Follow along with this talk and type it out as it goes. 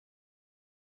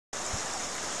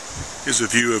Here's a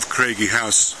view of Craigie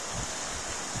House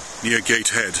near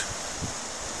Gatehead,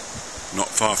 not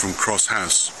far from Cross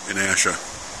House in Ayrshire.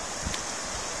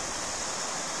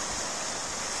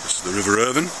 This is the River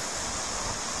Irvine,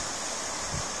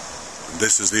 and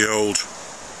this is the old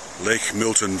Laigh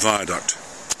Milton Viaduct.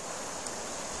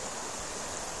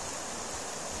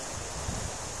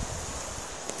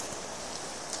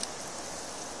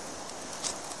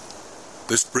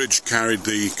 This bridge carried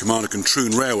the Kilmarnock and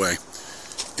Troon Railway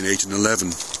in 1811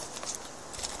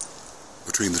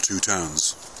 between the two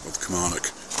towns of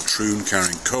Kilmarnock and Troon,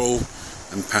 carrying coal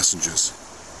and passengers.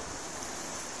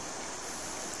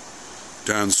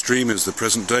 Downstream is the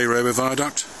present-day railway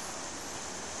viaduct,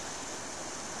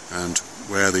 and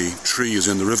where the tree is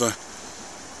in the river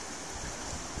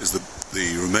is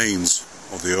the remains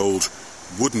of the old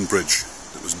wooden bridge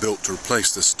that was built to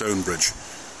replace the stone bridge.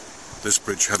 This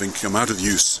bridge having come out of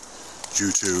use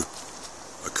due to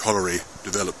a colliery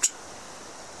developed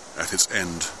at its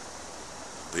end,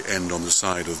 the end on the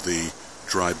side of the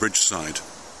dry bridge side.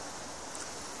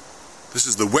 This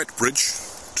is the wet bridge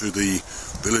to the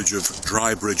village of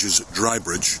Dry Bridge's Dry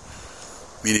Bridge,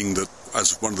 meaning that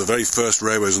as one of the very first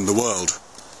railways in the world,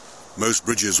 most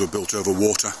bridges were built over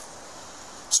water,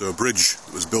 so a bridge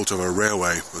that was built over a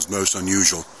railway was most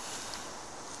unusual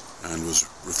and was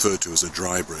referred to as a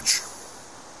dry bridge.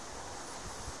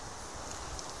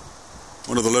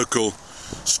 One of the local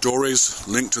stories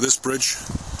linked to this bridge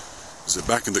is that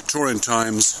back in Victorian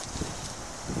times,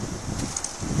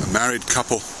 a married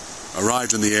couple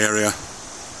arrived in the area,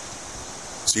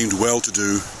 seemed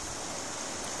well-to-do,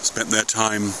 spent their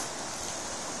time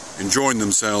enjoying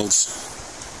themselves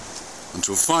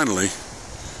until finally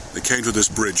they came to this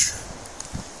bridge,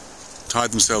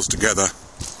 tied themselves together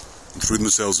and threw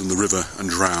themselves in the river and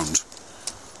drowned.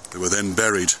 They were then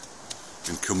buried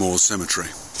in Kilmore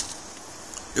Cemetery.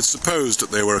 It's supposed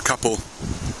that they were a couple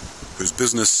whose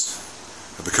business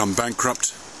had become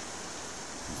bankrupt.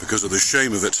 Because of the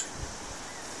shame of it,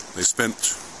 they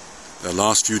spent their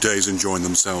last few days enjoying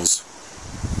themselves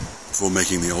before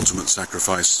making the ultimate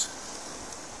sacrifice.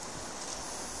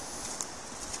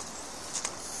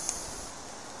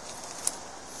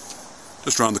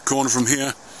 Just round the corner from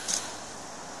here,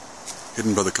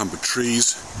 hidden by the clump of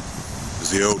trees, is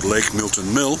the old Laigh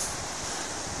Milton Mill,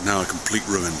 now a complete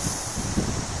ruin.